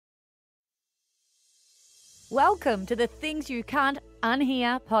Welcome to the Things You Can't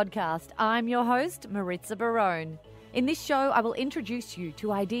Unhear podcast. I'm your host, Maritza Barone. In this show, I will introduce you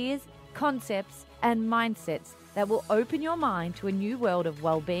to ideas, concepts, and mindsets that will open your mind to a new world of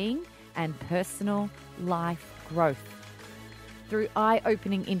well-being and personal life growth. Through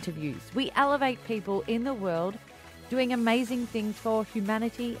eye-opening interviews, we elevate people in the world doing amazing things for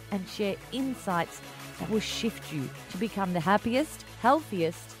humanity and share insights that will shift you to become the happiest,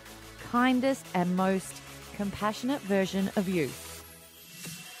 healthiest, kindest, and most compassionate version of you.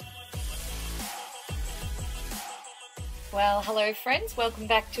 Well, hello friends. Welcome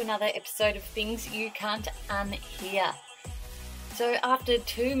back to another episode of Things You Can't Unhear. So after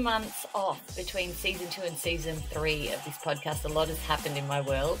 2 months off between season 2 and season 3 of this podcast, a lot has happened in my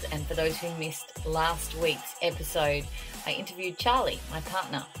world. And for those who missed last week's episode, I interviewed Charlie, my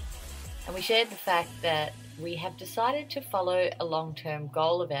partner. And we shared the fact that we have decided to follow a long-term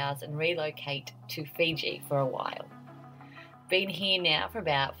goal of ours and relocate to Fiji for a while. Been here now for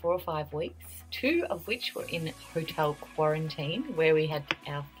about 4 or 5 weeks, 2 of which were in hotel quarantine, where we had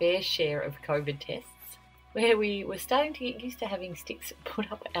our fair share of COVID tests, where we were starting to get used to having sticks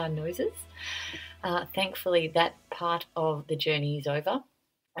put up our noses. Thankfully, that part of the journey is over.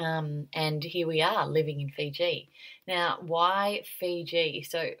 And here we are living in Fiji. Now, why Fiji?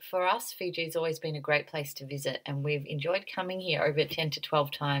 So for us, Fiji has always been a great place to visit, and we've enjoyed coming here over 10 to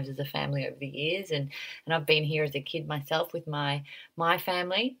 12 times as a family over the years. And I've been here as a kid myself with my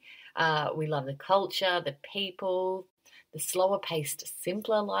family. We love the culture, the people, the slower paced,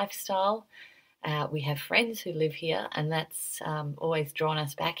 simpler lifestyle. We have friends who live here, and that's always drawn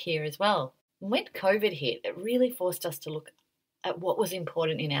us back here as well. When COVID hit, it really forced us to look at what was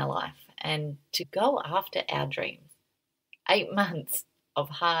important in our life and to go after our dreams. 8 months of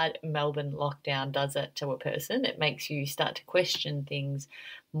hard Melbourne lockdown does it to a person. It makes you start to question things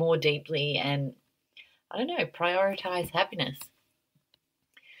more deeply and, prioritize happiness.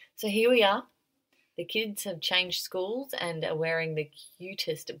 So here we are. The kids have changed schools and are wearing the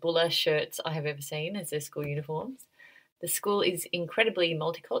cutest bulla shirts I have ever seen as their school uniforms. The school is incredibly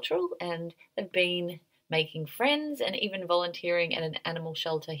multicultural, and they've been making friends and even volunteering at an animal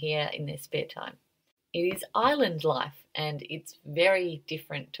shelter here in their spare time. It is island life, and it's very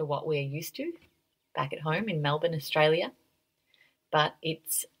different to what we're used to back at home in Melbourne, Australia. But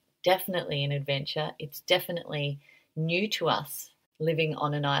it's definitely an adventure. It's definitely new to us living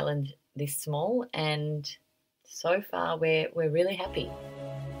on an island this small, and so far we're really happy.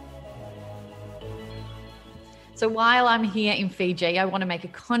 So while I'm here in Fiji, I want to make a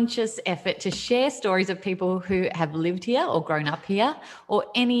conscious effort to share stories of people who have lived here or grown up here, or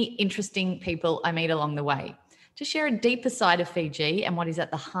any interesting people I meet along the way, to share a deeper side of Fiji and what is at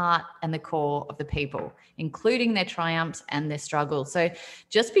the heart and the core of the people, including their triumphs and their struggles. So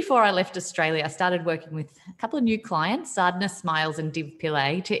just before I left Australia, I started working with a couple of new clients, Sadhana Smiles and Div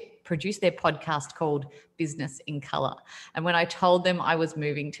Pillay, to produce their podcast called Business in Colour. And when I told them I was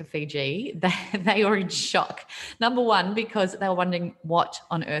moving to Fiji, they were in shock. Number one, because they were wondering what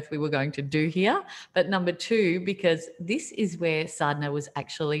on earth we were going to do here. But number two, because this is where Sadhana was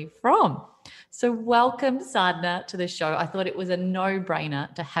actually from. So welcome, Sadhana, to the show. I thought it was a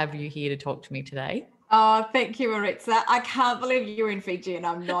no-brainer to have you here to talk to me today. Oh, thank you, Maritza. I can't believe you're in Fiji and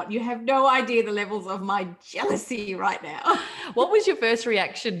I'm not. You have no idea the levels of my jealousy right now. What was your first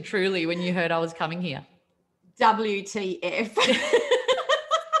reaction, truly, when you heard I was coming here? WTF.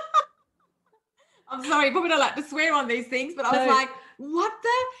 I'm sorry, you probably don't like to swear on these things, but I was like,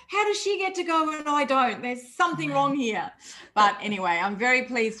 how does she get to go and I don't? There's something wrong here. But anyway, I'm very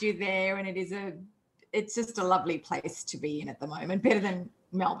pleased you're there, and it's just a lovely place to be in at the moment, better than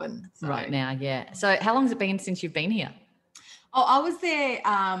Melbourne. So. Right now, yeah. So how long has it been since you've been here? Oh, I was there.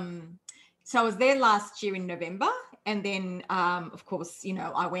 So I was there last year in November. And then, of course,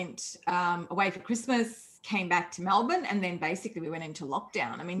 I went away for Christmas, came back to Melbourne, and then basically we went into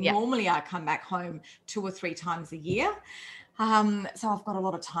lockdown. I mean, Normally I come back home 2 or 3 times a year. So I've got a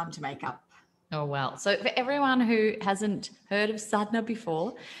lot of time to make up. Oh, wow. So for everyone who hasn't heard of Sadhana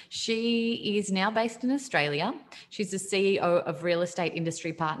before, she is now based in Australia. She's the CEO of Real Estate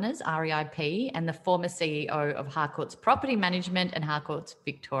Industry Partners, REIP, and the former CEO of Harcourts Property Management and Harcourts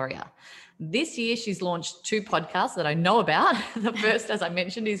Victoria. This year, she's launched 2 podcasts that I know about. The first, as I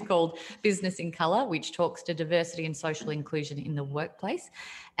mentioned, is called Business in Colour, which talks to diversity and social inclusion in the workplace.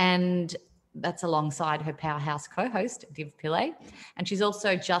 And that's alongside her powerhouse co-host, Div Pillay. And she's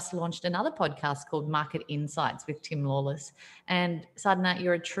also just launched another podcast called Market Insights with Tim Lawless. And Sadhana,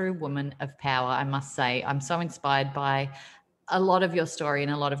 you're a true woman of power, I must say. I'm so inspired by a lot of your story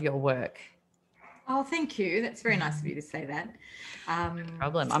and a lot of your work. Oh, thank you. That's very nice of you to say that. No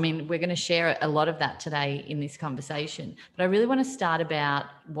problem. I mean, we're going to share a lot of that today in this conversation, but I really want to start about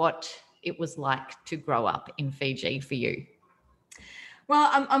what it was like to grow up in Fiji for you. Well,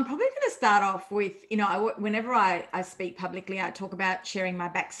 I'm probably going to start off with, whenever I speak publicly, I talk about sharing my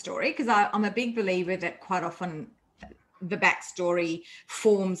backstory, because I'm a big believer that quite often the backstory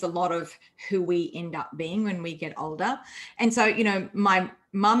forms a lot of who we end up being when we get older. And so, my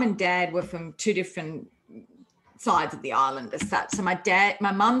mum and dad were from two different sides of the island as such. So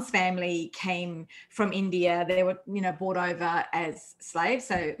my mum's family came from India. They were, brought over as slaves.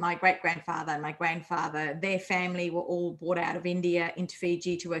 So my great-grandfather and my grandfather, their family were all brought out of India into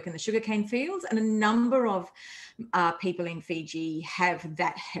Fiji to work in the sugarcane fields. And a number of people in Fiji have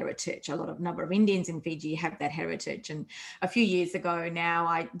that heritage. Number of Indians in Fiji have that heritage. And a few years ago now,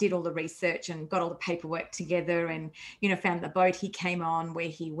 I did all the research and got all the paperwork together and, found the boat he came on, where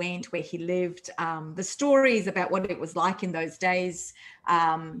he went, where he lived, the stories about what it was like in those days,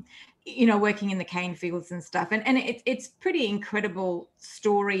 working in the cane fields and stuff. And it's pretty incredible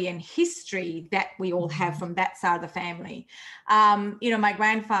story and history that we all have from that side of the family. My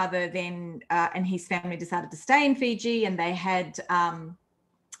grandfather then and his family decided to stay in Fiji, and they had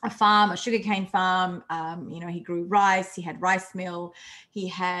a farm, a sugarcane farm. He grew rice, he had rice mill, he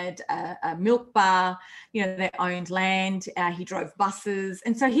had a milk bar, they owned land, he drove buses.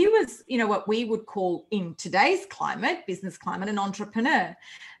 And so he was, what we would call in today's climate, business climate, an entrepreneur.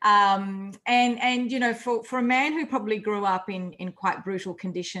 And for a man who probably grew up in quite brutal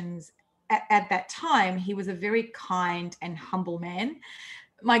conditions at that time, he was a very kind and humble man.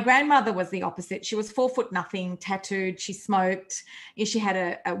 My grandmother was the opposite. She was 4'0", tattooed. She smoked. She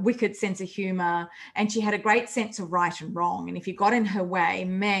had a wicked sense of humor, and she had a great sense of right and wrong. And if you got in her way,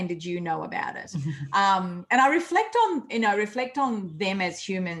 man, did you know about it. And I reflect on them as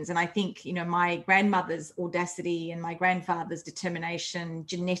humans. And I think, my grandmother's audacity and my grandfather's determination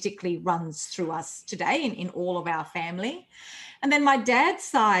genetically runs through us today in all of our family. And then my dad's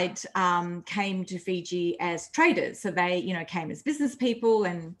side came to Fiji as traders. So they, came as business people,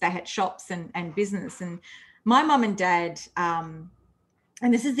 and they had shops and business. And my mum and dad, and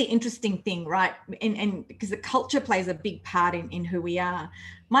this is the interesting thing, right? And because the culture plays a big part in who we are.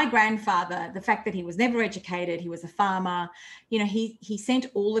 My grandfather, the fact that he was never educated, he was a farmer, he sent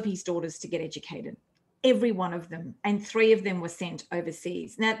all of his daughters to get educated. Every one of them, and 3 of them were sent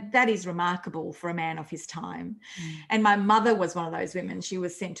overseas. Now, that is remarkable for a man of his time. And my mother was one of those women. She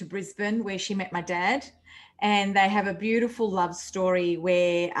was sent to Brisbane, where she met my dad, and they have a beautiful love story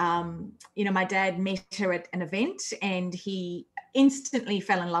where, my dad met her at an event, and he instantly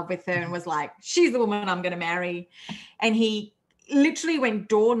fell in love with her and was like, she's the woman I'm going to marry. And he literally went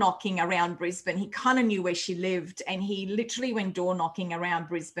door knocking around Brisbane. He kind of knew where she lived, and he literally went door knocking around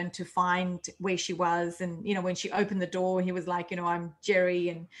Brisbane to find where she was. And, when she opened the door, he was like, I'm Jerry,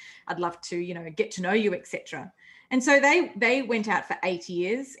 and I'd love to, get to know you, etc. And so they went out for 8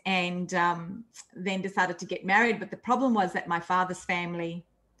 years, and then decided to get married. But the problem was that my father's family,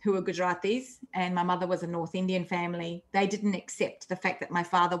 who were Gujaratis, and my mother was a North Indian family, they didn't accept the fact that my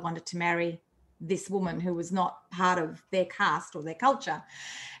father wanted to marry this woman who was not part of their caste or their culture.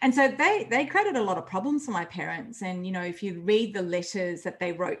 And so they created a lot of problems for my parents. And, if you read the letters that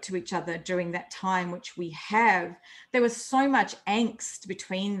they wrote to each other during that time, which we have, there was so much angst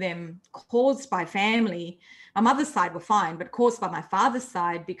between them caused by family. My mother's side were fine, but caused by my father's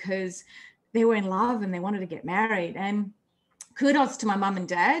side, because they were in love and they wanted to get married. And kudos to my mum and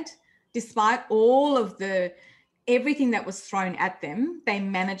dad, despite all of everything that was thrown at them, they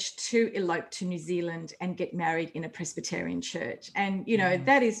managed to elope to New Zealand and get married in a Presbyterian church. And,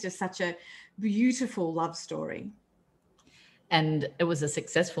 that is just such a beautiful love story. And it was a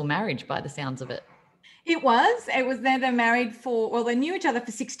successful marriage by the sounds of it. It was. They're married they knew each other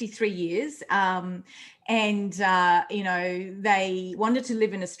for 63 years. They wanted to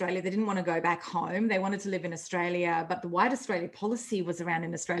live in Australia. They didn't want to go back home. They wanted to live in Australia, but the White Australia policy was around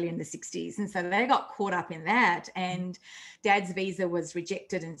in Australia in the 60s. And so they got caught up in that, and Dad's visa was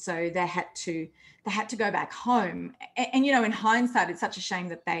rejected. And so they had to go back home. And in hindsight, it's such a shame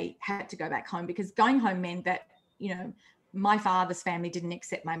that they had to go back home, because going home meant that, my father's family didn't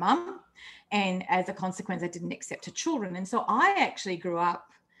accept my mum, and as a consequence, they didn't accept her children. And so I actually grew up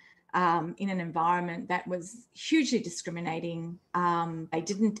in an environment that was hugely discriminating. They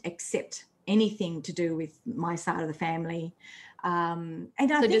didn't accept anything to do with my side of the family. And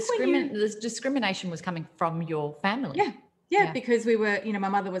I think the discrimination was coming from your family. Yeah, because we were, my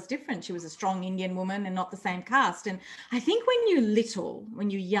mother was different. She was a strong Indian woman and not the same caste. And I think when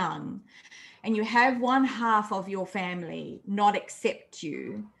you're young, and you have one half of your family not accept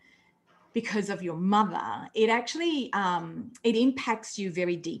you, because of your mother, it actually, it impacts you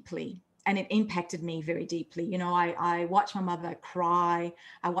very deeply. And it impacted me very deeply. You know, I watched my mother cry.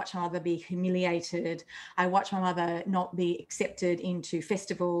 I watched my mother be humiliated. I watched my mother not be accepted into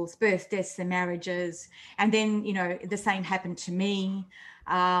festivals, birthdays, and marriages. And then, you know, the same happened to me.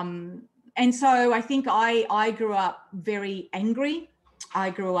 And so I think I grew up very angry.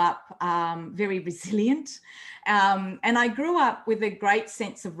 I grew up very resilient. And I grew up with a great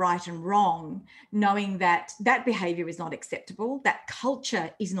sense of right and wrong, knowing that that behavior is not acceptable, that culture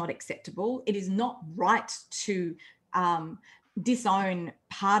is not acceptable. It is not right to disown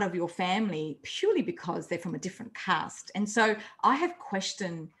part of your family purely because they're from a different caste. And so I have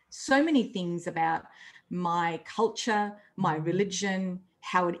questioned so many things about my culture, my religion,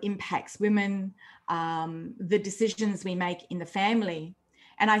 how it impacts women, the decisions we make in the family.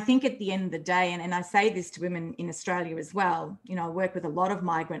 And I think at the end of the day, and I say this to women in Australia as well, you know, I work with a lot of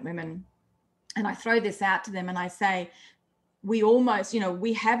migrant women, and I throw this out to them and I say, we almost, you know,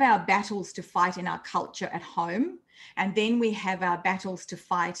 we have our battles to fight in our culture at home, and then we have our battles to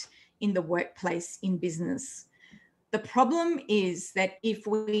fight in the workplace, in business. The problem is that if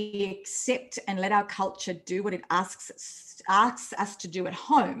we accept and let our culture do what it asks us to do at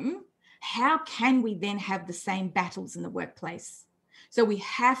home, how can we then have the same battles in the workplace? So we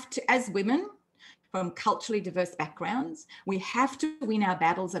have to, as women from culturally diverse backgrounds, we have to win our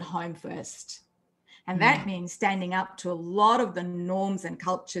battles at home first. And that means standing up to a lot of the norms and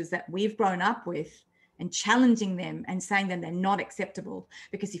cultures that we've grown up with and challenging them and saying that they're not acceptable.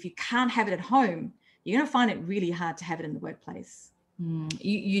 Because if you can't have it at home, you're going to find it really hard to have it in the workplace.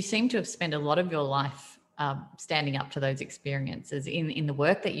 You seem to have spent a lot of your life standing up to those experiences in the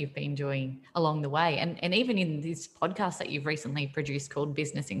work that you've been doing along the way. And even in this podcast that you've recently produced called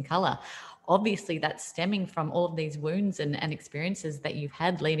Business in Colour, obviously that's stemming from all of these wounds and experiences that you've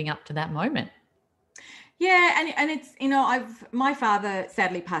had leading up to that moment. Yeah, and it's, you know, my father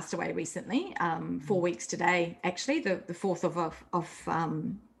sadly passed away recently, 4 weeks today, actually, the 4th of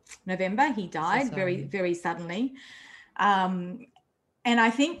November. He died very, very suddenly. And I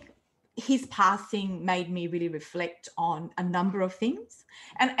think his passing made me really reflect on a number of things.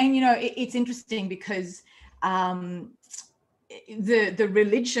 And you know, it's interesting because the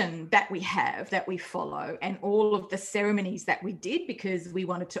religion that we have, that we follow, and all of the ceremonies that we did because we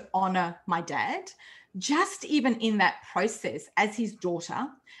wanted to honor my dad, just even in that process as his daughter.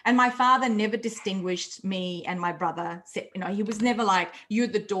 And my father never distinguished me and my brother. You know, he was never like, you're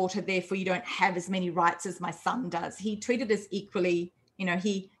the daughter, therefore you don't have as many rights as my son does. He treated us equally. You know,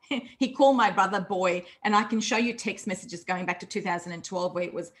 he called my brother boy, and I can show you text messages going back to 2012 where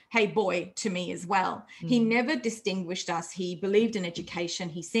it was, hey boy, to me as well. He never distinguished us. He believed in education.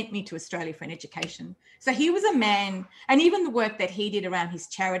 He sent me to Australia for an education. So he was a man, and even the work that he did around his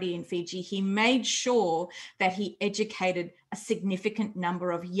charity in Fiji, he made sure that he educated a significant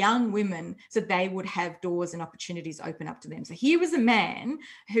number of young women so they would have doors and opportunities open up to them. So he was a man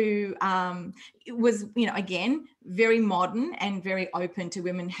who was, you know, again, very modern and very open to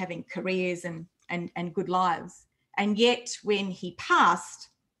women having careers and good lives. And yet when he passed,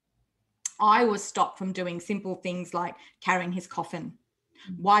 I was stopped from doing simple things like carrying his coffin.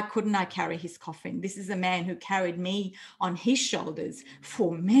 Why couldn't I carry his coffin? This is a man who carried me on his shoulders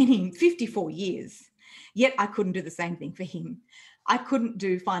for 54 years. Yet I couldn't do the same thing for him. I couldn't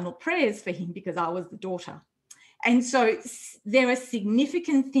do final prayers for him because I was the daughter. And so there are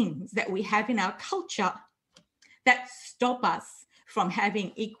significant things that we have in our culture that stop us from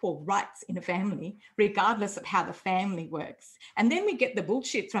having equal rights in a family, regardless of how the family works. And then we get the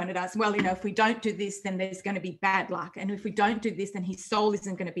bullshit thrown at us. Well, you know, if we don't do this, then there's going to be bad luck. And if we don't do this, then his soul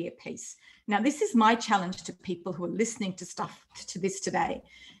isn't going to be at peace. Now, this is my challenge to people who are listening to this today.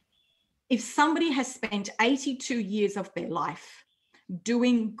 If somebody has spent 82 years of their life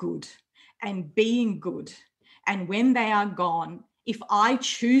doing good and being good, and when they are gone, if I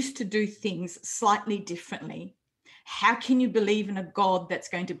choose to do things slightly differently, how can you believe in a God that's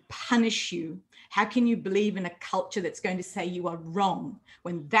going to punish you? How can you believe in a culture that's going to say you are wrong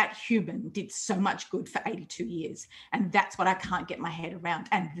when that human did so much good for 82 years? And that's what I can't get my head around.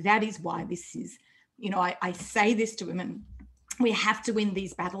 And that is why this is, you know, I say this to women. We have to win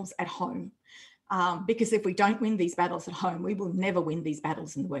these battles at home, because if we don't win these battles at home, we will never win these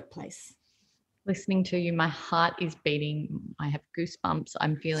battles in the workplace. Listening to you, my heart is beating. I have goosebumps.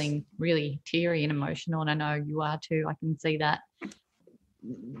 I'm feeling really teary and emotional, and I know you are too. I can see that.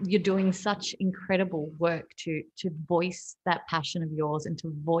 You're doing such incredible work to voice that passion of yours and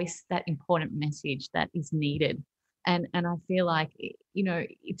to voice that important message that is needed And I feel like,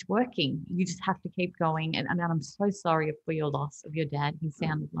 it's working. You just have to keep going. And I'm so sorry for your loss of your dad. He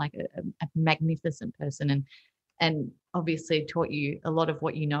sounded like a magnificent person, and obviously taught you a lot of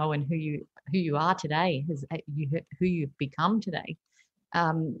what you know and who you are today, who you've become today.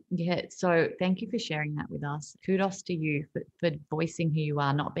 So thank you for sharing that with us. Kudos to you for voicing who you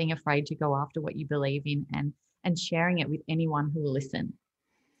are, not being afraid to go after what you believe in, and sharing it with anyone who will listen.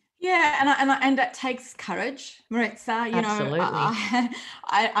 Yeah, and that takes courage, Maritza. Absolutely.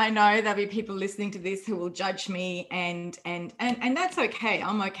 I know there'll be people listening to this who will judge me, and that's okay.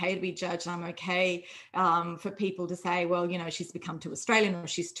 I'm okay to be judged. I'm okay for people to say, well, she's become too Australian, or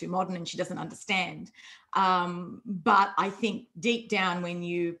she's too modern, and she doesn't understand. But I think deep down, when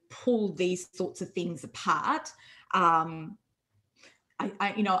you pull these sorts of things apart, I'm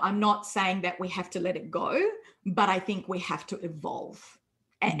not saying that we have to let it go, but I think we have to evolve.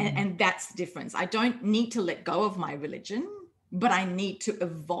 And that's the difference. I don't need to let go of my religion, but I need to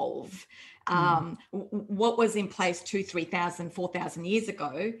evolve. What was in place 2,000, 3,000, 4,000 years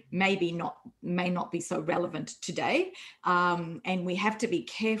ago may not be so relevant today. And we have to be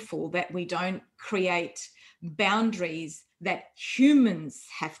careful that we don't create boundaries that humans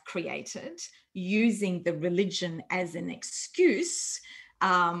have created using the religion as an excuse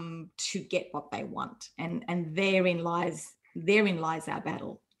to get what they want. And therein lies our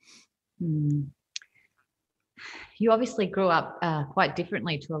battle. You obviously grew up quite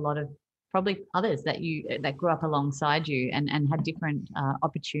differently to a lot of probably others that grew up alongside you and had different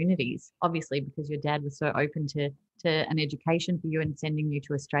opportunities, obviously, because your dad was so open to an education for you and sending you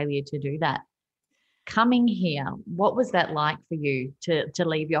to Australia to do that. Coming here, what was that like for you to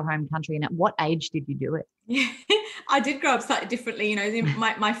leave your home country, and at what age did you do it? Yeah, I did grow up slightly differently.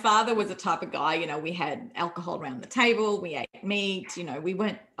 My father was a type of guy, we had alcohol around the table, we ate meat, we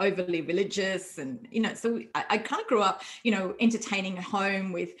weren't overly religious. And, so I kind of grew up, entertaining at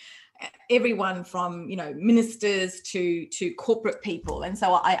home with everyone from, ministers to corporate people. And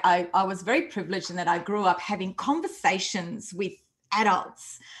so I was very privileged in that I grew up having conversations with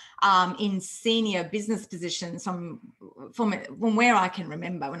adults in senior business positions from where I can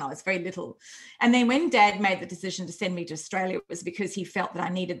remember, when I was very little. And then when Dad made the decision to send me to Australia, it was because he felt that I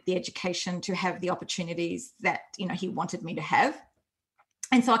needed the education to have the opportunities that, he wanted me to have.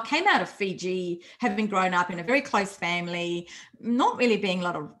 And so I came out of Fiji, having grown up in a very close family, not really being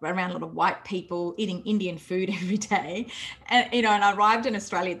around a lot of white people, eating Indian food every day. And, and I arrived in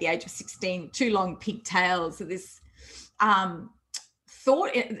Australia at the age of 16, 2 long pigtails, this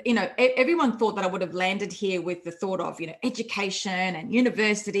thought, everyone thought that I would have landed here with the thought of, education and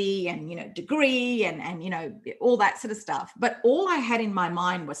university and, degree and, all that sort of stuff. But all I had in my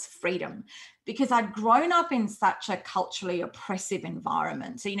mind was freedom, because I'd grown up in such a culturally oppressive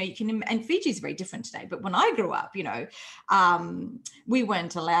environment. So, and Fiji is very different today, but when I grew up, we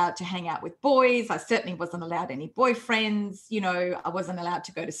weren't allowed to hang out with boys. I certainly wasn't allowed any boyfriends. I wasn't allowed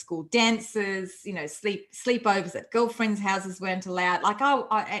to go to school dances, sleepovers at girlfriends' houses weren't allowed.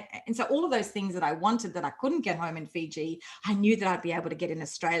 And so all of those things that I wanted that I couldn't get home in Fiji, I knew that I'd be able to get in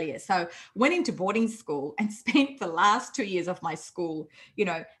Australia. So went into boarding school and spent the last 2 years of my school,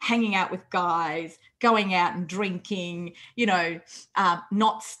 hanging out with guys, going out and drinking,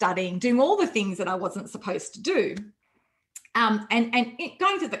 not studying, doing all the things that I wasn't supposed to do. And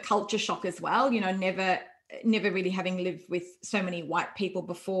going through the culture shock as well, never really having lived with so many white people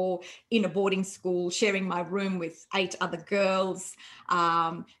before, in a boarding school, sharing my room with 8 other girls,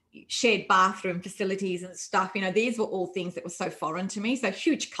 shared bathroom facilities and stuff. These were all things that were so foreign to me. So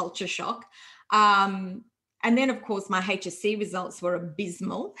huge culture shock. And then, of course, my HSC results were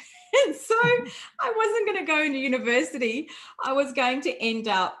abysmal. And so I wasn't going to go into university. I was going to end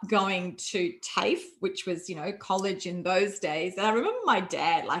up going to TAFE, which was, college in those days. And I remember my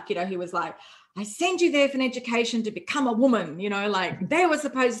dad, he was like, I sent you there for an education to become a woman, they were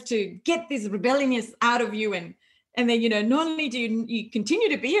supposed to get this rebelliousness out of you. And then, not only do you continue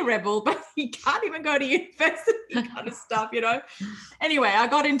to be a rebel, but you can't even go to university kind of stuff, Anyway, I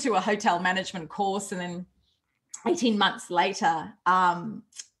got into a hotel management course, and then 18 months later,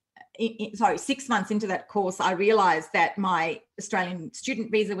 6 months into that course, I realized that my Australian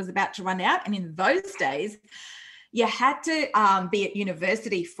student visa was about to run out. And in those days, you had to be at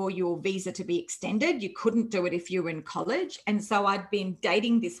university for your visa to be extended. You couldn't do it if you were in college. And so I'd been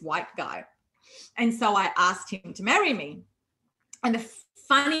dating this white guy. And so I asked him to marry me. And the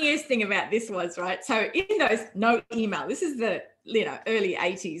funniest thing about this was, right, so in those, no email, this is the early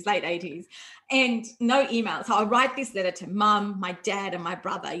 80s, late 80s, and no email. So I write this letter to mum, my dad, and my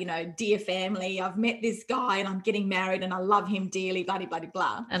brother, dear family, I've met this guy and I'm getting married and I love him dearly, blah, blah, blah,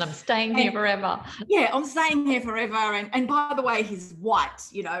 blah. And I'm staying here forever. Yeah, I'm staying here forever. And by the way, he's white,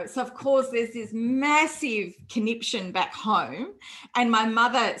 So of course there's this massive conniption back home. And my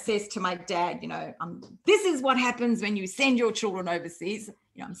mother says to my dad, this is what happens when you send your children overseas.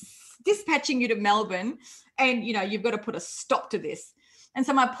 I'm dispatching you to Melbourne and, you've got to put a stop to this. And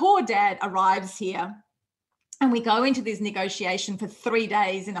so my poor dad arrives here and we go into this negotiation for 3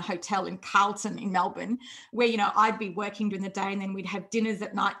 days in a hotel in Carlton in Melbourne where, I'd be working during the day and then we'd have dinners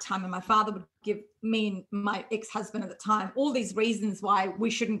at night time and my father would give me and my ex-husband at the time all these reasons why we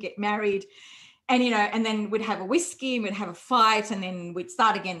shouldn't get married. And, and then we'd have a whiskey and we'd have a fight and then we'd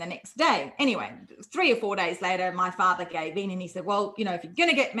start again the next day. Anyway, 3 or 4 days later, my father gave in and he said, well, if you're going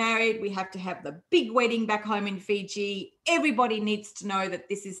to get married, we have to have the big wedding back home in Fiji. Everybody needs to know that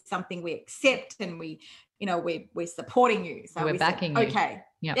this is something we accept and we're supporting you. So we're backing you. Okay.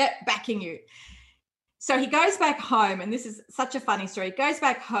 Yep. Yeah, backing you. So he goes back home and this is such a funny story. He goes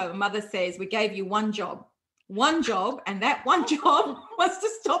back home. Mother says, we gave you one job, and that one job was to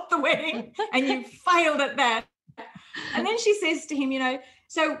stop the wedding and you failed at that. And then she says to him,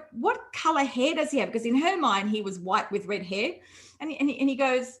 so what color hair does he have? Because in her mind, he was white with red hair. And he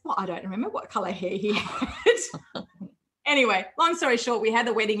goes, well, I don't remember what color hair he had. Anyway, long story short, we had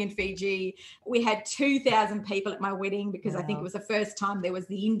the wedding in Fiji. We had 2,000 people at my wedding because I think it was the first time there was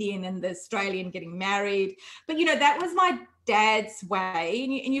the Indian and the Australian getting married. But, that was my dad's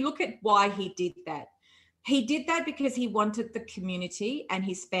way. And you look at why he did that. He did that because he wanted the community and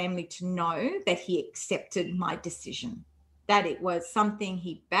his family to know that he accepted my decision, that it was something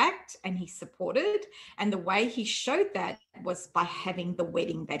he backed and he supported. And the way he showed that was by having the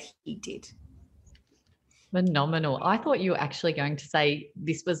wedding that he did. Phenomenal. I thought you were actually going to say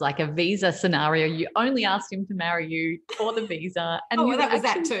this was like a visa scenario. You only asked him to marry you for the visa. And that was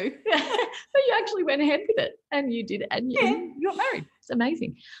that too. But you actually went ahead with it and you did, and you got married. It's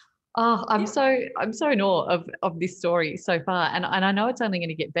amazing. Oh, I'm so in awe of this story so far. And I know it's only going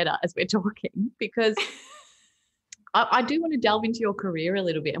to get better as we're talking because I do want to delve into your career a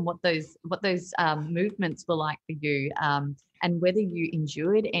little bit and what those movements were like for you, and whether you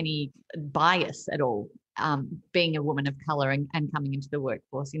endured any bias at all, being a woman of colour and coming into the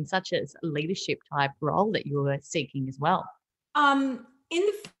workforce in such a leadership type role that you were seeking as well. In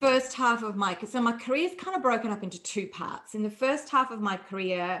the first half of my career is kind of broken up into two parts. In the first half of my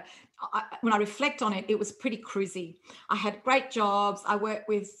career, when I reflect on it, it was pretty cruisy. I had great jobs. I worked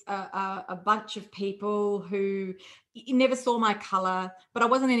with a bunch of people who never saw my colour, but I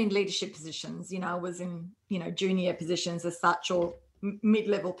wasn't in any leadership positions. I was in, junior positions as such or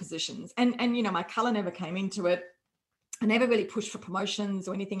mid-level positions. And my colour never came into it. I never really pushed for promotions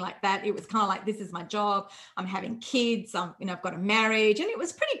or anything like that. It was kind of like, this is my job. I'm having kids. I've got a marriage, and it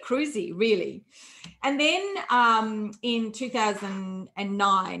was pretty cruisy, really. And then in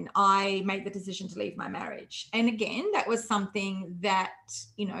 2009, I made the decision to leave my marriage. And again, that was something that,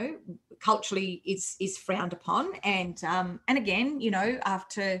 culturally is frowned upon. And again,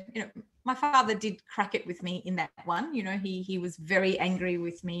 after, my father did crack it with me in that one. He was very angry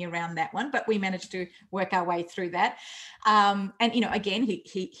with me around that one, but we managed to work our way through that. And, again,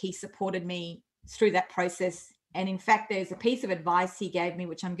 he supported me through that process. And in fact, there's a piece of advice he gave me,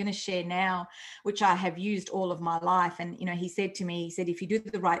 which I'm going to share now, which I have used all of my life. And, he said to me, if you do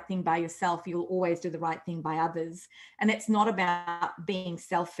the right thing by yourself, you'll always do the right thing by others. And it's not about being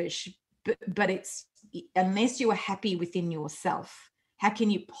selfish, but it's unless you are happy within yourself, how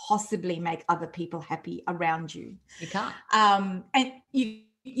can you possibly make other people happy around you? You can't. And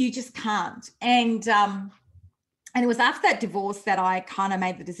you just can't. And it was after that divorce that I kind of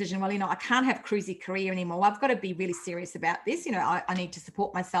made the decision, well, I can't have cruisy career anymore. I've got to be really serious about this. I need to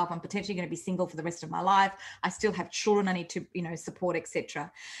support myself. I'm potentially going to be single for the rest of my life. I still have children I need to, support,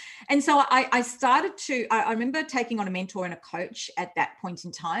 etc. And so I started to, I remember taking on a mentor and a coach at that point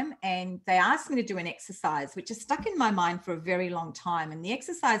in time, and they asked me to do an exercise, which has stuck in my mind for a very long time. And the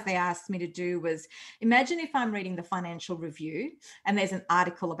exercise they asked me to do was, imagine if I'm reading the Financial Review and there's an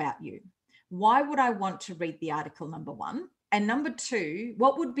article about you. Why would I want to read the article, number one? And number two,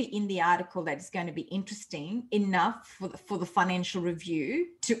 what would be in the article that is going to be interesting enough for the Financial Review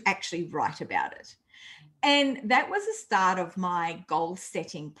to actually write about it? And that was the start of my goal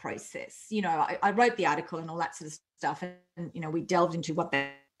setting process. I wrote the article and all that sort of stuff. And, we delved into what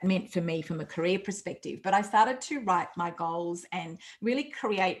that meant for me from a career perspective. But I started to write my goals and really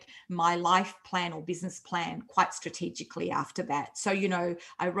create my life plan or business plan quite strategically after that. So,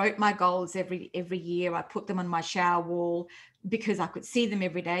 I wrote my goals every year. I put them on my shower wall because I could see them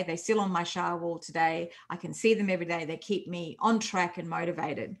every day. They're still on my shower wall today. I can see them every day. They keep me on track and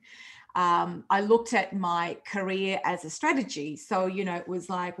motivated. I looked at my career as a strategy. So, it was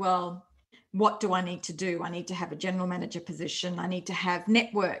like, well, what do I need to do? I need to have a general manager position. I need to have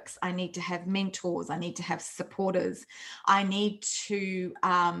networks. I need to have mentors. I need to have supporters. I need to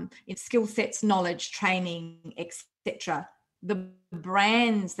skill sets, knowledge, training, etc. The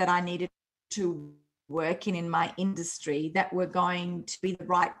brands that I needed to work in my industry that were going to be the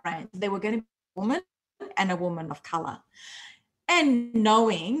right brands. They were going to be a woman and a woman of color. And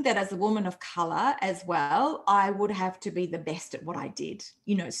knowing that as a woman of color as well, I would have to be the best at what I did,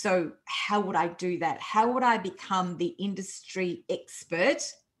 so how would I do that? How would I become the industry expert,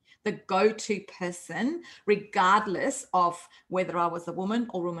 the go-to person, regardless of whether I was a woman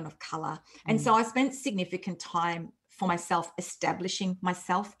or woman of color? And so I spent significant time for myself, establishing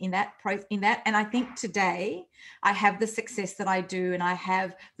myself in that. And I think today I have the success that I do, and I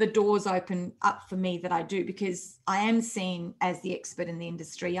have the doors open up for me that I do, because I am seen as the expert in the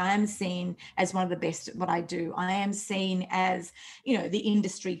industry. I am seen as one of the best at what I do. I am seen as, one of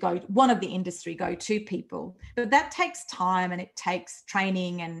the industry go-to people. But that takes time, and it takes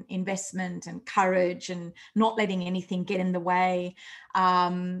training and investment and courage and not letting anything get in the way,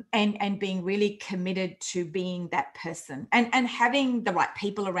 and being really committed to being that person, and having the right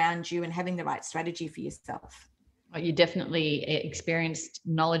people around you and having the right strategy for yourself. Well, you're definitely experienced,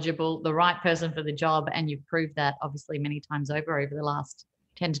 knowledgeable, the right person for the job, and you've proved that obviously many times over the last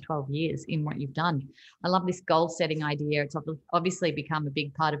 10 to 12 years in what you've done. I love this goal setting idea. It's obviously become a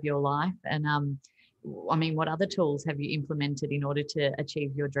big part of your life. And what other tools have you implemented in order to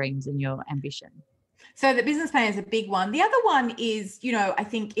achieve your dreams and your ambition? So the business plan is a big one. The other one is, I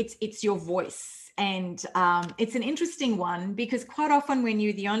think it's your voice. And it's an interesting one, because quite often when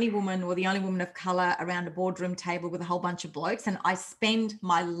you're the only woman or the only woman of color around a boardroom table with a whole bunch of blokes, and I spend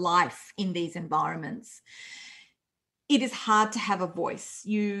my life in these environments, it is hard to have a voice.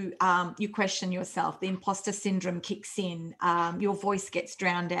 You question yourself. The imposter syndrome kicks in. Your voice gets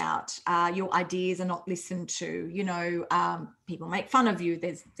drowned out. Your ideas are not listened to. People make fun of you.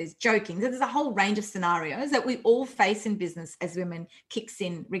 There's joking. There's a whole range of scenarios that we all face in business as women, kicks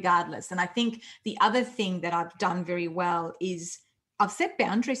in regardless. And I think the other thing that I've done very well is I've set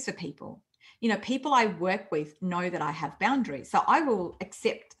boundaries for people. People I work with know that I have boundaries. So I will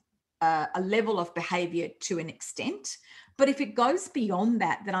accept a level of behavior to an extent. But if it goes beyond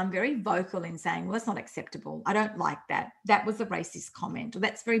that, then I'm very vocal in saying, well, that's not acceptable. I don't like that. That was a racist comment, or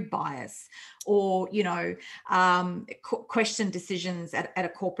that's very biased, or, question decisions at a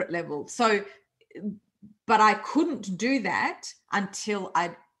corporate level. So, but I couldn't do that until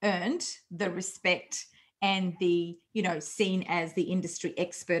I'd earned the respect and the, seen as the industry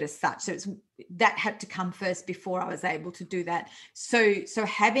expert as such. So that had to come first before I was able to do that. So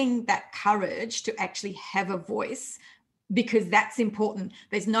having that courage to actually have a voice, because that's important.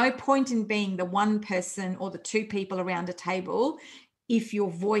 There's no point in being the one person or the two people around a table if your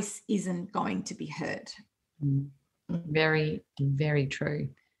voice isn't going to be heard. Very, very true.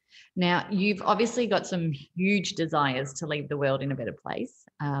 Now, you've obviously got some huge desires to leave the world in a better place.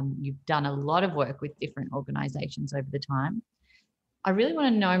 You've done a lot of work with different organisations over the time. I really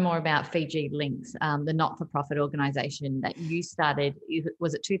want to know more about Fiji Links, the not-for-profit organisation that you started.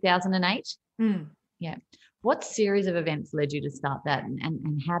 Was it 2008? Yeah. What series of events led you to start that,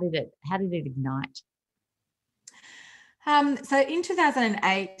 and how did it ignite? So in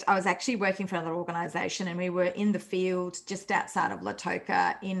 2008, I was actually working for another organisation, and we were in the field just outside of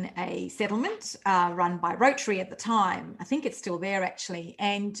Lautoka in a settlement run by Rotary at the time. I think it's still there actually.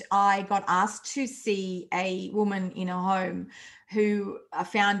 And I got asked to see a woman in a home who I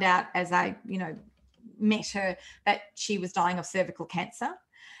found out as I, met her, that she was dying of cervical cancer.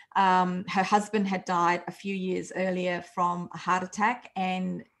 Her husband had died a few years earlier from a heart attack,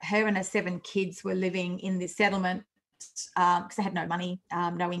 and her and her 7 kids were living in this settlement because they had no money,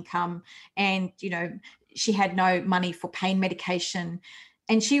 no income, and she had no money for pain medication,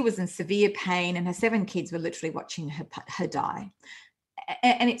 and she was in severe pain, and her 7 kids were literally watching her die.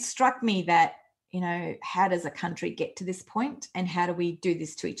 And it struck me that how does a country get to this point, and how do we do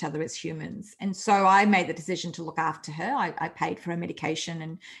this to each other as humans? And so I made the decision to look after her. I paid for her medication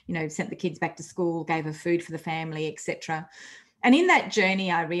and sent the kids back to school, gave her food for the family, etc. And in that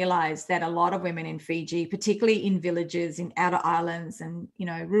journey, I realized that a lot of women in Fiji, particularly in villages, in outer islands and,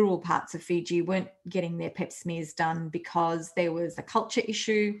 rural parts of Fiji, weren't getting their pap smears done because there was a culture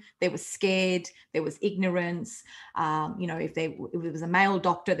issue, they were scared, there was ignorance. If it was a male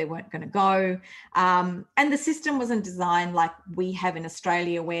doctor, they weren't going to go. And the system wasn't designed like we have in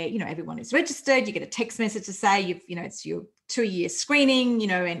Australia where, everyone is registered, you get a text message to say, it's your 2-year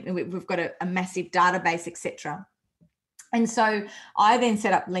screening, and we've got a massive database, etc. And so I then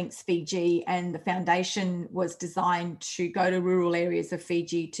set up Links Fiji, and the foundation was designed to go to rural areas of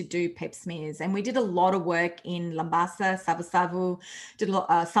Fiji to do pap smears. And we did a lot of work in Lambasa, Savasavu, did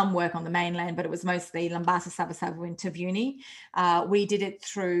some work on the mainland, but it was mostly Lambasa, Savasavu and Tavuni. We did it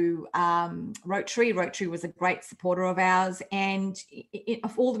through Rotary. Rotary was a great supporter of ours. And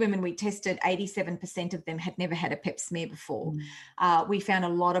of all the women we tested, 87% of them had never had a pap smear before. We found a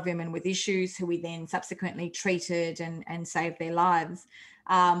lot of women with issues who we then subsequently treated and saved their lives.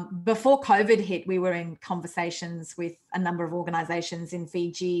 Before COVID hit, we were in conversations with a number of organisations in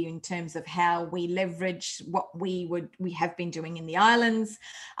Fiji in terms of how we leverage what we have been doing in the islands.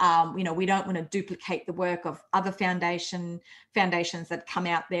 We don't want to duplicate the work of other foundations that come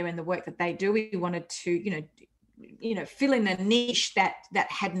out there and the work that they do. We wanted to, fill in a niche that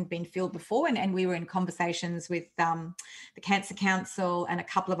hadn't been filled before. And we were in conversations with the Cancer Council and a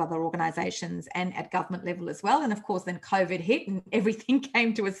couple of other organisations and at government level as well. And of course, then COVID hit and everything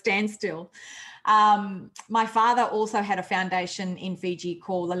came to a standstill. My father also had a foundation in Fiji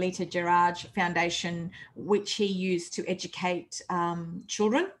called Lalita Girard Foundation, which he used to educate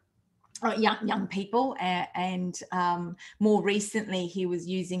children. Young people, and more recently he was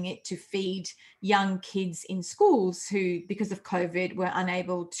using it to feed young kids in schools who, because of COVID, were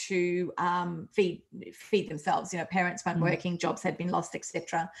unable to feed themselves. Parents weren't working, jobs had been lost,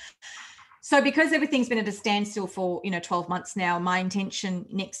 etc. So because everything's been at a standstill for 12 months now, my intention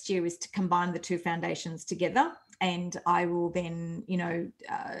next year is to combine the two foundations together, and I will then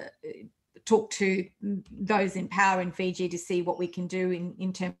talk to those in power in Fiji to see what we can do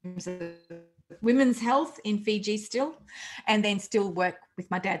in terms of women's health in Fiji still, and then still work with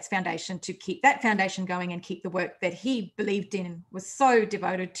my dad's foundation to keep that foundation going and keep the work that he believed in and was so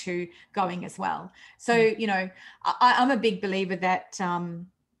devoted to going as well. So, I'm a big believer that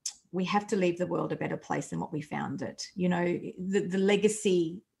we have to leave the world a better place than what we found it. The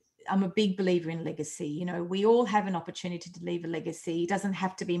legacy, I'm a big believer in legacy. We all have an opportunity to leave a legacy. It doesn't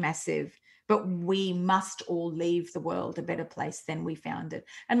have to be massive, but we must all leave the world a better place than we found it.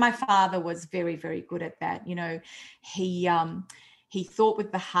 And my father was very, very good at that. He thought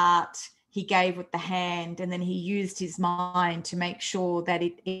with the heart, he gave with the hand, and then he used his mind to make sure that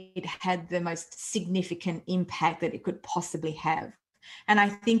it had the most significant impact that it could possibly have. And I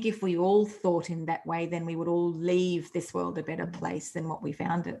think if we all thought in that way, then we would all leave this world a better place than what we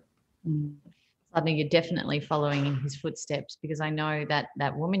found it. Suddenly you're definitely following in his footsteps, because I know that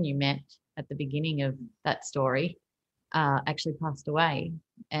that woman you met at the beginning of that story actually passed away.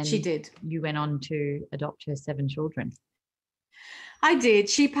 And she did. You went on to adopt her 7 children. I did.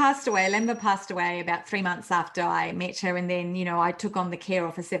 She passed away. Lemba passed away about 3 months after I met her. And then, I took on the care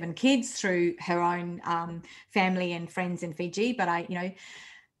of her 7 kids through her own family and friends in Fiji. But I,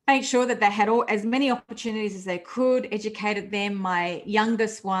 made sure that they had as many opportunities as they could, educated them. My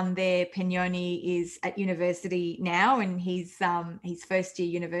youngest one there, Penyoni, is at university now, and he's first year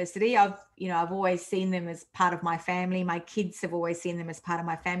university. I've always seen them as part of my family. My kids have always seen them as part of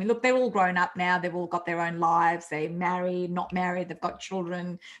my family. Look, they're all grown up now. They've all got their own lives. They're married, not married. They've got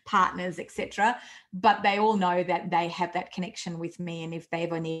children, partners, etc. But they all know that they have that connection with me. And if they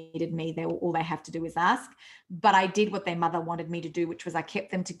ever needed me, all they have to do is ask. But I did what their mother wanted me to do, which was I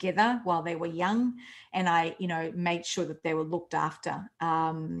kept them together while they were young. And I, made sure that they were looked after.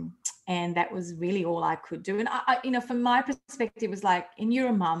 And that was really all I could do. And I from my perspective, it was like, and you're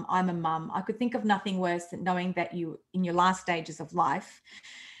a mum, I'm a mum. I could think of nothing worse than knowing that you in your last stages of life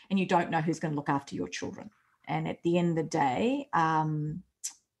and you don't know who's going to look after your children. And at the end of the day,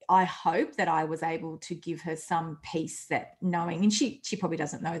 I hope that I was able to give her some peace, that knowing, and she probably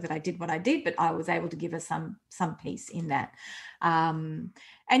doesn't know that I did what I did, but I was able to give her some peace in that. And,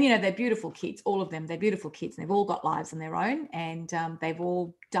 they're beautiful kids, all of them, they're beautiful kids, and they've all got lives on their own, and they've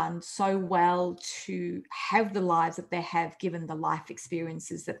all done so well to have the lives that they have, given the life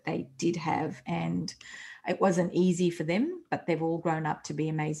experiences that they did have. And it wasn't easy for them, but they've all grown up to be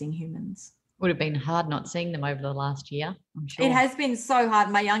amazing humans. Would have been hard not seeing them over the last year, I'm sure. It has been so hard.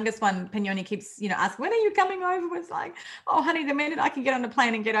 My youngest one, Pignoni, keeps, asking, when are you coming over? It's like, oh, honey, the minute I can get on the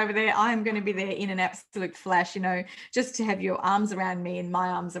plane and get over there, I am going to be there in an absolute flash, just to have your arms around me and my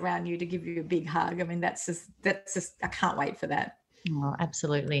arms around you to give you a big hug. I mean, that's just, I can't wait for that. Oh,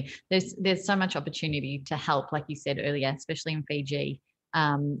 absolutely. There's so much opportunity to help, like you said earlier, especially in Fiji.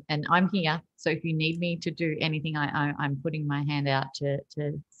 And I'm here. So if you need me to do anything, I'm putting my hand out to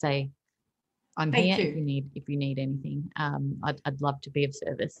say, I'm Thank here you. if you need anything. I'd love to be of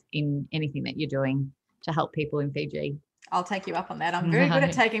service in anything that you're doing to help people in Fiji. I'll take you up on that. I'm very good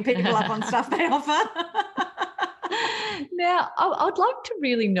at taking people up on stuff they offer. Now, I'd like to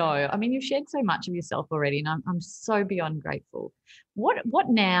really know, I mean, you've shared so much of yourself already, and I'm so beyond grateful. What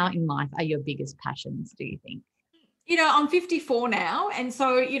now in life are your biggest passions, do you think? I'm 54 now. And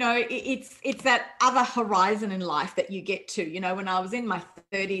so, it's that other horizon in life that you get to. When I was in my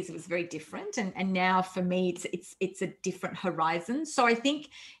 30s, it was very different. And now for me, it's a different horizon. So I think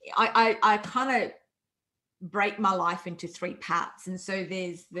I kind of break my life into three parts. And so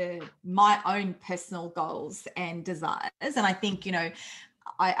there's my own personal goals and desires. And I think,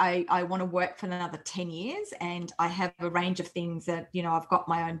 I want to work for another 10 years, and I have a range of things that, I've got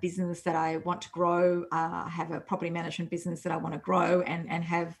my own business that I want to grow. I have a property management business that I want to grow and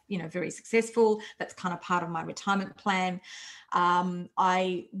have, very successful. That's kind of part of my retirement plan.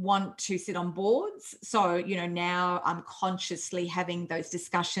 I want to sit on boards. So, now I'm consciously having those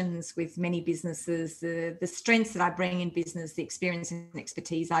discussions with many businesses. The strengths that I bring in business, the experience and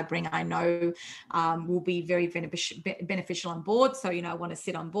expertise I bring, I know will be very beneficial on board. So, I want to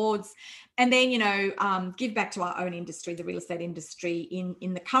sit on boards and then, give back to our own industry, the real estate industry,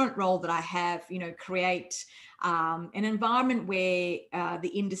 in the current role that I have, create an environment where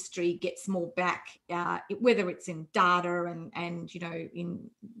the industry gets more back, whether it's in data and in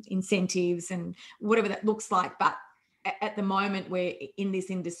incentives and whatever that looks like. But at the moment, we're in this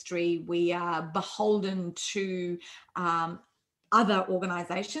industry, we are beholden to other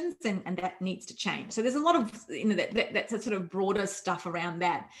organizations, and that needs to change. So there's a lot of that's a sort of broader stuff around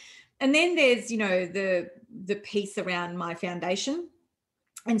that. And then there's the piece around my foundation.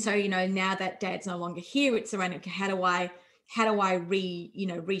 And so, now that Dad's no longer here, it's around, okay, how do I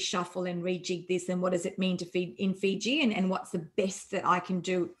reshuffle and rejig this, and what does it mean to feed in Fiji, and what's the best that I can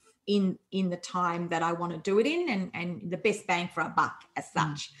do in the time that I want to do it in, and the best bang for our buck as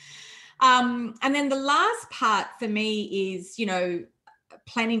such. And then the last part for me is,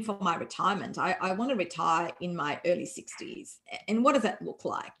 planning for my retirement. I want to retire in my early 60s. And what does that look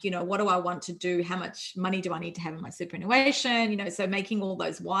like? What do I want to do? How much money do I need to have in my superannuation? So making all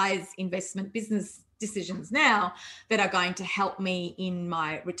those wise investment business decisions now that are going to help me in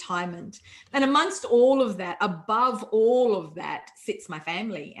my retirement. And amongst all of that, above all of that, sits my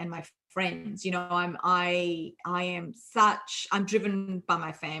family and my friends. I'm driven by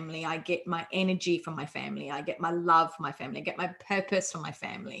my family. I get my energy from my family. I get my love from my family. I get my purpose from my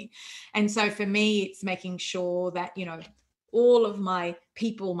family. And so for me, it's making sure that, all of my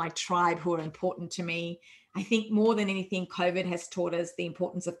people, my tribe who are important to me. I think more than anything, COVID has taught us the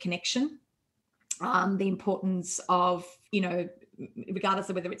importance of connection, the importance of, regardless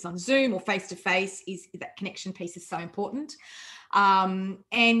of whether it's on Zoom or face-to-face, is that connection piece is so important.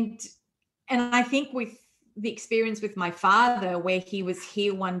 And I think with the experience with my father, where he was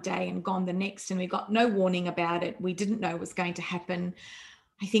here one day and gone the next, and we got no warning about it, we didn't know it was going to happen.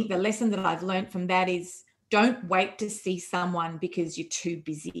 I think the lesson that I've learned from that is, don't wait to see someone because you're too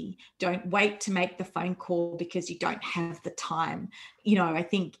busy. Don't wait to make the phone call because you don't have the time. I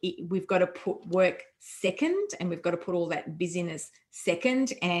think we've got to put work second, and we've got to put all that busyness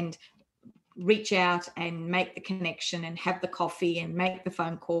second, and reach out and make the connection and have the coffee and make the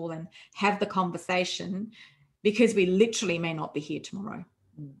phone call and have the conversation, because we literally may not be here tomorrow.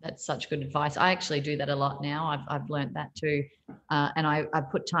 That's such good advice. I actually do that a lot now. I've learned that too. And I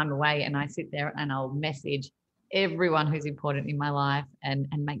put time away, and I sit there and I'll message everyone who's important in my life and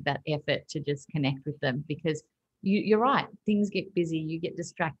make that effort to just connect with them, because you're right. Things get busy, you get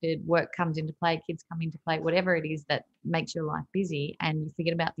distracted, work comes into play, kids come into play, whatever it is that makes your life busy, and you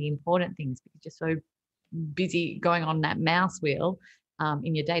forget about the important things because you're so busy going on that mouse wheel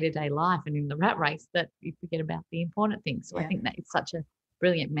in your day-to-day life and in the rat race that you forget about the important things. So yeah. I think that it's such a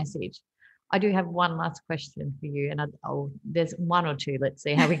brilliant message. I do have one last question for you, and there's one or two. Let's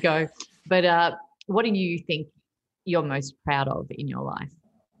see how we go. But what do you think you're most proud of in your life?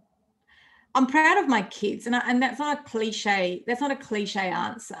 I'm proud of my kids, and that's not a cliche. That's not a cliche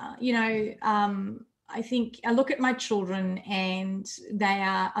answer. I think I look at my children, and they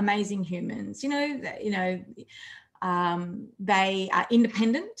are amazing humans. They are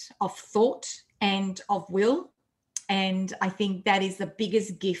independent of thought and of will. And I think that is the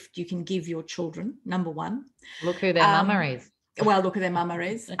biggest gift you can give your children, number one. Look who their mama is. Well, look at their mama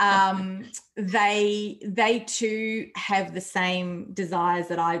is. They too have the same desires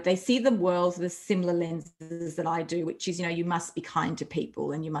that they see the world with similar lenses that I do, which is, you must be kind to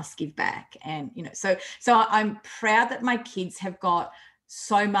people and you must give back. And, so I'm proud that my kids have got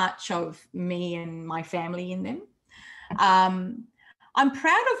so much of me and my family in them. I'm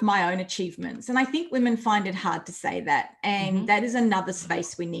proud of my own achievements, and I think women find it hard to say that. And that is another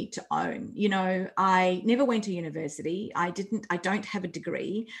space we need to own. I never went to university. I don't have a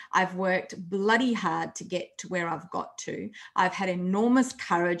degree. I've worked bloody hard to get to where I've got to. I've had enormous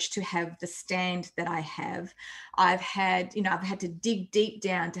courage to have the stand that I have. I've had to dig deep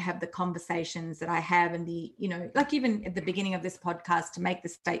down to have the conversations that I have, and like even at the beginning of this podcast, to make the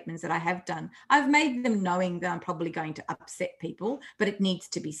statements that I have done. I've made them knowing that I'm probably going to upset people, but it needs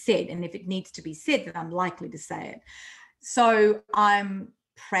to be said. And if it needs to be said, then I'm likely to say it. So I'm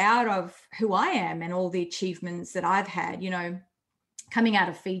proud of who I am and all the achievements that I've had, coming out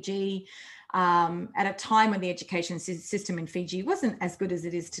of Fiji, at a time when the education system in Fiji wasn't as good as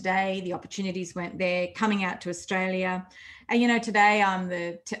it is today. The opportunities weren't there. Coming out to Australia. And, today I'm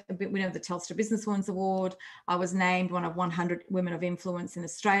the winner of the Telstra Businesswomen's Award. I was named one of 100 Women of Influence in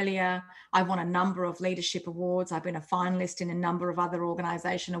Australia. I've won a number of leadership awards. I've been a finalist in a number of other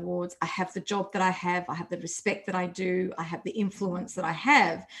organisation awards. I have the job that I have the respect that I do. I have the influence that I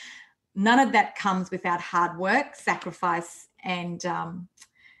have. None of that comes without hard work, sacrifice, and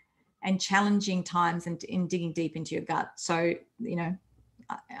challenging times, and in digging deep into your gut. So,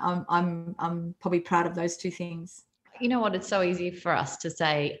 I'm probably proud of those two things. You know what? It's so easy for us to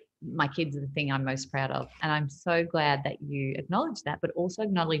say my kids are the thing I'm most proud of. And I'm so glad that you acknowledged that, but also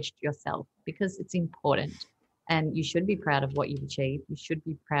acknowledged yourself, because it's important. And you should be proud of what you've achieved. You should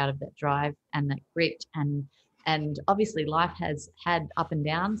be proud of that drive and that grit. And obviously life has had up and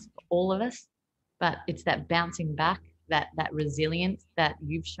downs for all of us, but it's that bouncing back, that resilience that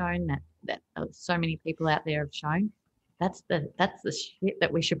you've shown, that so many people out there have shown. That's the shit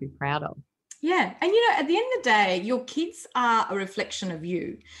that we should be proud of. Yeah. And, at the end of the day, your kids are a reflection of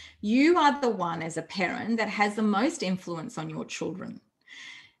you. You are the one as a parent that has the most influence on your children.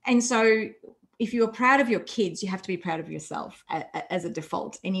 And so if you're proud of your kids, you have to be proud of yourself as a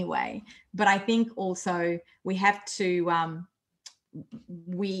default anyway. But I think also we have to,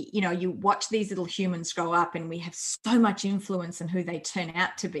 you watch these little humans grow up, and we have so much influence in who they turn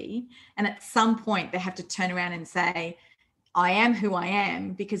out to be. And at some point they have to turn around and say, I am who I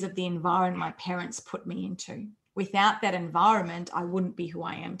am because of the environment my parents put me into. Without that environment, I wouldn't be who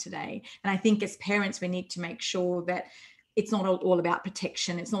I am today. And I think as parents, we need to make sure that it's not all about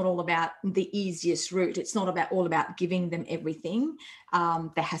protection. It's not all about the easiest route. It's not all about giving them everything.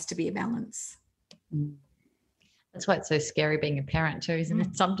 There has to be a balance. That's why it's so scary being a parent too, isn't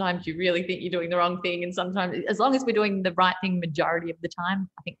it? Sometimes you really think you're doing the wrong thing, and sometimes, as long as we're doing the right thing majority of the time,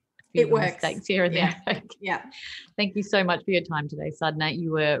 I think it works. Mistakes here and there. Yeah. Thank you so much for your time today, Sadhana.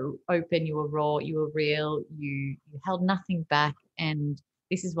 You were open, you were raw, you were real, you held nothing back. And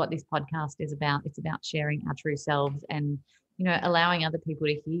this is what this podcast is about. It's about sharing our true selves and, allowing other people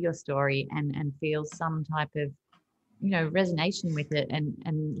to hear your story and feel some type of, resonation with it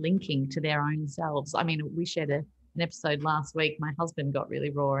and linking to their own selves. I mean, we shared an episode last week. My husband got really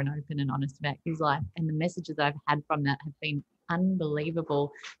raw and open and honest about his life, and the messages I've had from that have been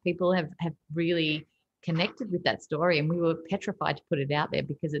unbelievable. People have really connected with that story, and we were petrified to put it out there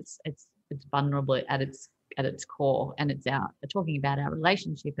because it's vulnerable at its core, and it's talking about our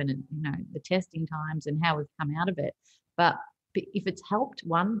relationship and the testing times and how we've come out of it. But if it's helped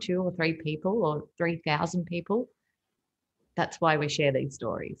 1, 2, or 3 people or 3,000 people, that's why we share these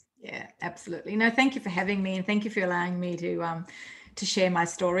stories. Yeah, absolutely. No, thank you for having me, and thank you for allowing me to share my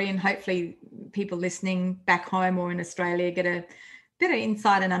story, and hopefully people listening back home or in Australia get a better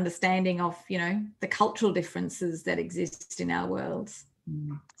insight and understanding of, the cultural differences that exist in our words.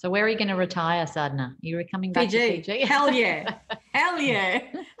 So where are you going to retire, Sadhana? You're coming back to Fiji? Hell yeah. Hell yeah.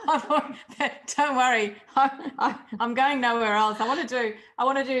 Don't worry. I'm going nowhere else. I want to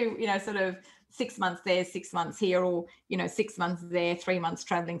do, sort of 6 months there, 6 months here, or 6 months there, 3 months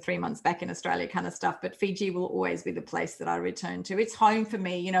traveling, 3 months back in Australia kind of stuff. But Fiji will always be the place that I return to. It's home for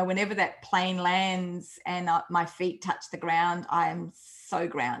me. Whenever that plane lands and my feet touch the ground, I am so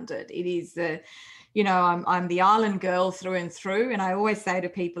grounded. It is I'm the island girl through and through, and I always say to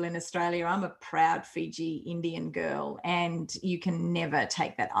people in Australia, I'm a proud Fiji Indian girl, and you can never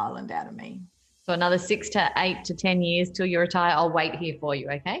take that island out of me. So another 6 to 8 to 10 years till you retire, I'll wait here for you,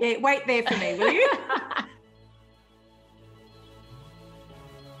 okay? Yeah, wait there for me, will you?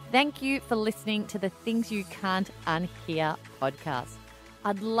 Thank you for listening to the Things You Can't Unhear podcast.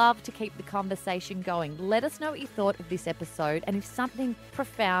 I'd love to keep the conversation going. Let us know what you thought of this episode, and if something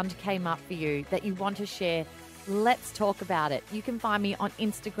profound came up for you that you want to share, let's talk about it. You can find me on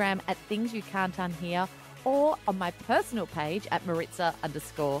Instagram at Things You Can't Unhear or on my personal page at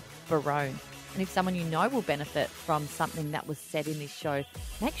Maritza_Barone. And if someone you know will benefit from something that was said in this show,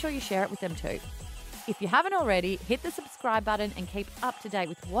 make sure you share it with them too. If you haven't already, hit the subscribe button and keep up to date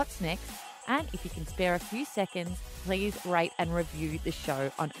with what's next. And if you can spare a few seconds, please rate and review the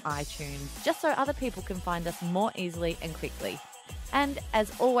show on iTunes, just so other people can find us more easily and quickly. And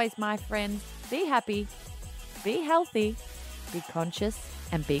as always, my friends, be happy, be healthy, be conscious,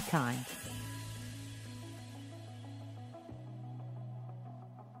 and be kind.